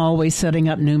 Well, I'm always setting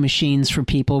up new machines for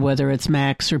people, whether it's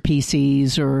Macs or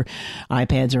PCs or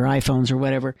iPads or iPhones or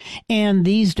whatever. And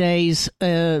these days,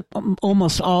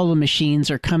 almost all the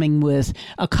machines are coming with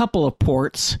a couple of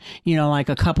ports, like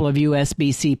a couple of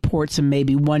USB-C ports and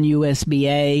maybe one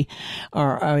USB-A.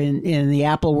 Or in the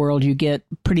Apple world, you get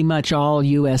pretty much all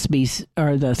USB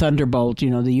or the Thunderbolt, the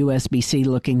USB-C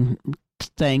looking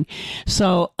thing.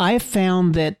 So I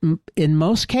found that in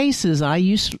most cases, I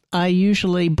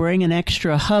usually bring an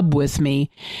extra hub with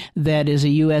me that is a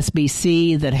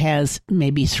USB-C that has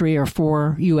maybe 3 or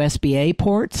 4 USB-A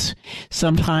ports.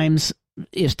 Sometimes,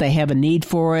 if they have a need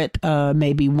for it,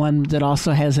 maybe one that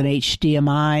also has an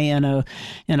HDMI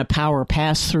and a power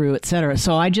pass-through, etc.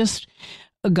 So I just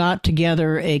got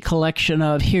together a collection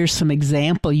of, here's some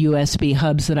example USB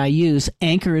hubs that I use.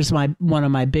 Anchor is one of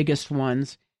my biggest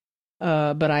ones.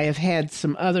 But I have had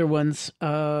some other ones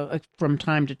from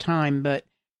time to time. But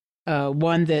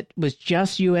one that was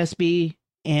just USB,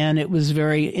 and it was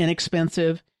very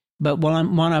inexpensive. But one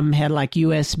of them had like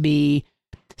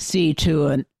USB-C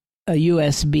to a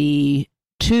USB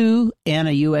 2 and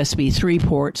a USB 3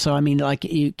 port. So, I mean, like,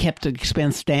 you kept the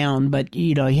expense down, but,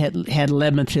 you had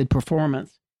limited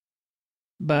performance.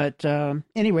 But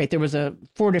anyway, there was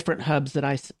 4 different hubs that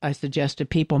I suggested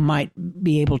people might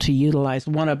be able to utilize.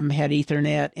 One of them had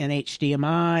Ethernet and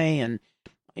HDMI, and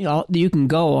you can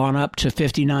go on up to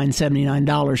 $59,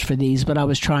 $79 for these. But I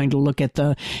was trying to look at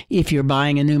if you're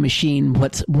buying a new machine,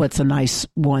 what's a nice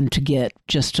one to get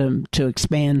just to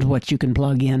expand what you can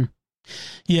plug in.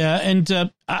 Yeah,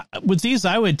 and with these,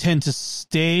 I would tend to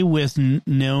stay with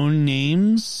known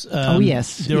names.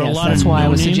 Yes. There are a lot that's of why I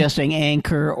was names. suggesting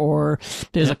Anchor, or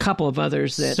there's a couple of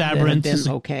others that have been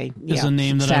okay. Is a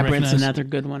name that I recognize. Sabrent's another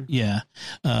good one. Yeah.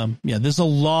 There's a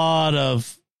lot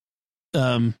of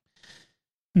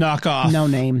knockoff, no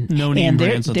name and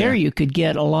brands there you could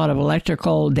get a lot of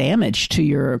electrical damage to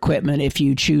your equipment if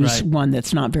you choose one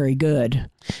that's not very good.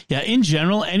 Yeah, in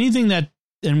general, anything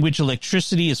in which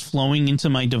electricity is flowing into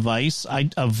my device, I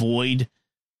avoid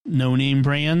no-name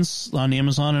brands on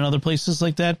Amazon and other places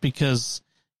like that, because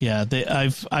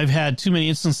I've had too many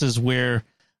instances where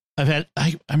I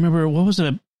remember, what was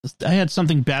it? I had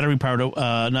something battery powered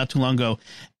not too long ago,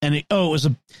 and it was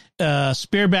a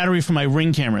spare battery for my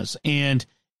Ring cameras, and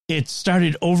it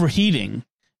started overheating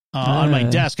on my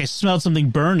desk. I smelled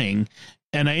something burning.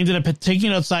 And I ended up taking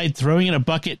it outside, throwing it in a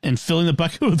bucket, and filling the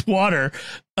bucket with water,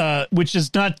 which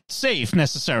is not safe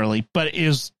necessarily. But it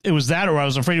was that, or I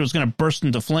was afraid it was going to burst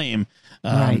into flame.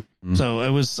 Right. So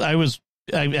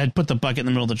I had put the bucket in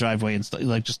the middle of the driveway and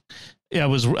I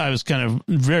was kind of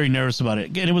very nervous about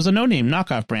it. And it was a no-name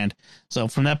knockoff brand. So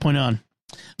from that point on.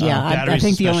 I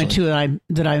think the only two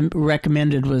that I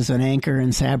recommended was an Anchor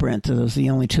and Sabrent. Those are the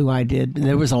only 2 I did.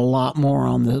 There was a lot more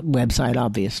on the website,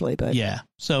 obviously, but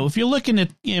So if you're looking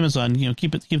at Amazon,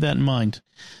 keep that in mind.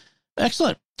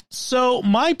 Excellent. So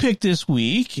my pick this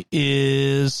week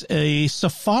is a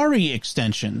Safari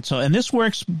extension. And this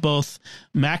works both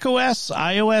Mac OS,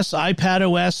 iOS, iPad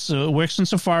OS. It works in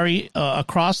Safari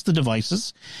across the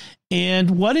devices.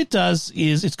 And what it does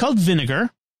is, it's called Vinegar.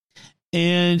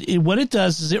 And what it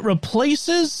does is it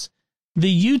replaces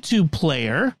the YouTube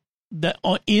player that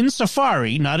in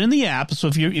Safari, not in the app. So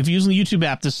if you're using the YouTube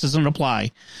app, this doesn't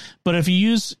apply. But if you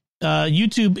use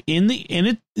YouTube in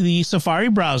the Safari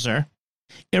browser,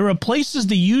 it replaces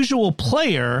the usual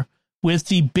player with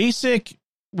the basic,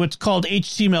 what's called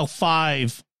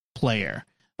HTML5 player.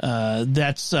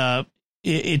 It's a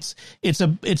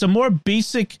more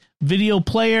basic video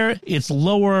player. It's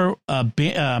lower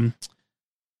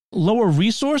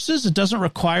resources. It doesn't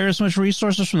require as much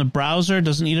resources from the browser. It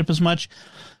doesn't eat up as much.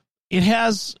 It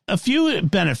has a few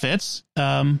benefits.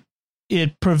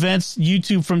 It prevents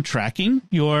YouTube from tracking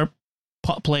your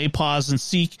play, pause, and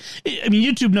seek. I mean,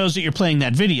 YouTube knows that you're playing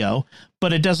that video,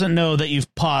 but it doesn't know that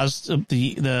you've paused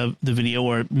the video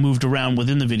or moved around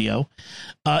within the video.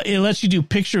 It lets you do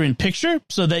picture-in-picture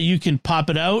so that you can pop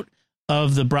it out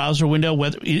of the browser window,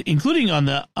 including on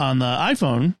the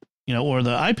iPhone, or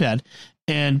the iPad,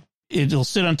 and it'll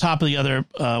sit on top of the other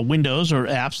windows or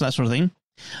apps, that sort of thing.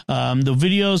 The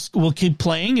videos will keep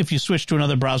playing if you switch to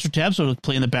another browser tab, so it'll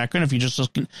play in the background if you just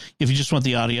want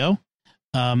the audio.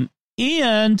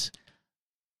 And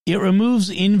it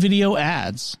removes in-video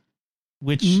ads.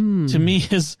 which to me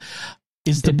is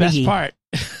the best part.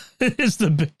 Is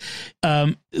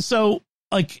so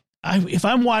like if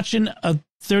I'm watching a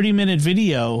 30-minute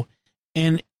video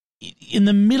and in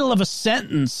the middle of a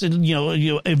sentence,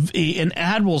 an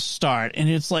ad will start and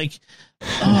it's like,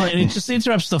 and it just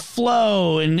interrupts the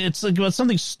flow and it's like about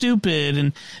something stupid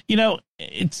and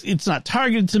it's not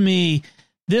targeted to me.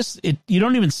 You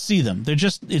don't even see them.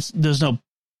 There's no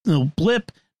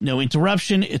blip, no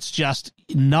interruption. It's just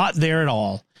not there at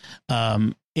all.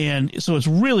 And so it's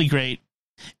really great.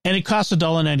 And it costs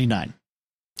 $1.99.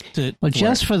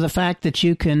 Just for the fact that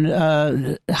you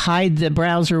can hide the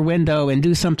browser window and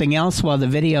do something else while the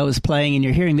video is playing and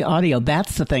you're hearing the audio,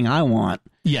 that's the thing I want.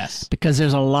 Yes. Because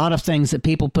there's a lot of things that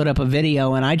people put up a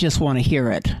video and I just want to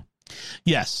hear it.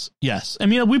 Yes. I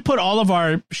mean, we put all of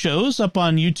our shows up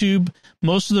on YouTube,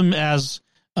 most of them as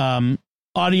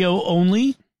audio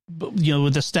only,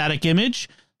 with a static image,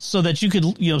 so that you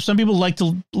could, some people like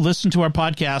to listen to our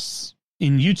podcasts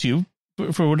in YouTube,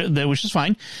 which is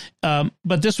fine.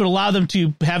 But this would allow them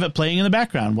to have it playing in the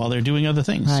background while they're doing other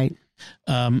things. Right.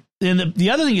 And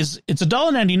the other thing is it's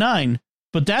 $1.99,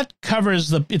 but that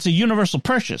covers it's a universal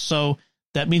purchase. So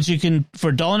that means you can,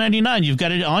 for $1.99, you've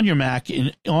got it on your Mac,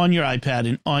 on your iPad,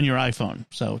 and on your iPhone.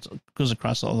 So it goes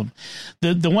across all of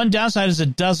them. The one downside is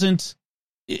it doesn't,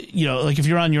 like if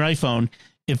you're on your iPhone,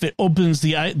 if it opens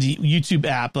the YouTube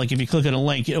app, like if you click on a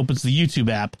link, it opens the YouTube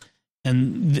app,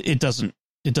 and it doesn't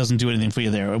do anything for you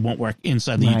there. It won't work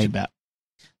inside the YouTube app.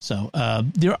 So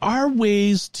there are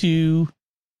ways to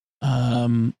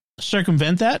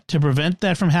circumvent that, to prevent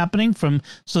that from happening,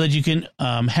 so that you can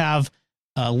have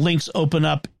links open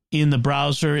up in the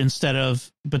browser instead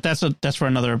of. But that's for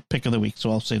another pick of the week.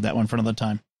 So I'll save that one for another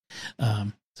time.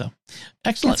 So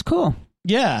excellent. That's cool.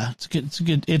 Yeah, it's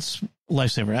good. It's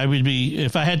lifesaver. I would be,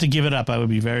 if I had to give it up, I would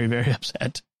be very, very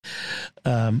upset.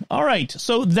 All right.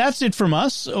 So that's it from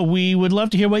us. We would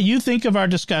love to hear what you think of our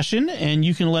discussion, and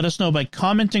you can let us know by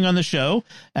commenting on the show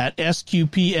at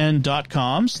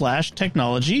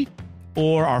sqpn.com/technology,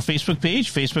 or our Facebook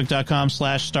page,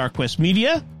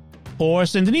 facebook.com/StarQuestMedia, or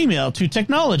send an email to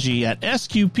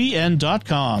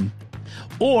technology@sqpn.com,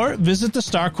 or visit the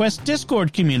StarQuest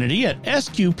Discord community at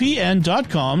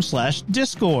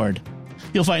sqpn.com/Discord.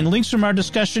 You'll find links from our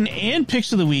discussion and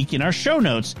picks of the week in our show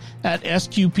notes at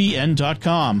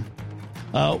sqpn.com.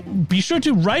 Be sure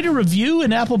to write a review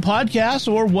in Apple Podcasts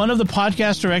or one of the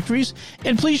podcast directories,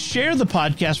 and please share the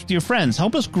podcast with your friends.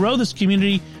 Help us grow this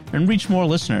community and reach more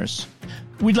listeners.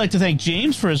 We'd like to thank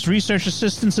James for his research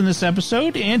assistance in this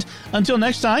episode, and until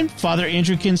next time, Father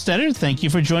Andrew Kinstetter, thank you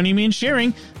for joining me and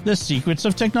sharing the secrets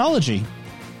of technology.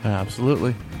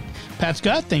 Absolutely. Pat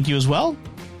Scott, thank you as well.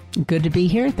 Good to be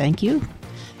here. Thank you.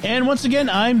 And once again,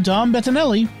 I'm Dom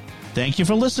Bettinelli. Thank you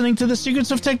for listening to The Secrets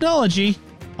of Technology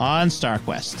on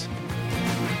StarQuest.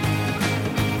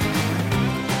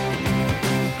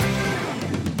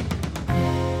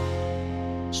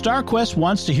 StarQuest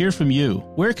wants to hear from you.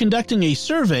 We're conducting a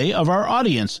survey of our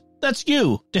audience. That's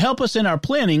you, to help us in our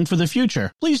planning for the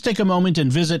future. Please take a moment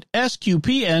and visit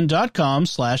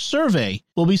sqpn.com/survey.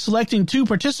 We'll be selecting 2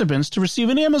 participants to receive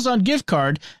an Amazon gift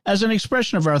card as an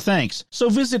expression of our thanks. So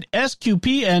visit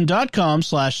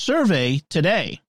sqpn.com/survey today.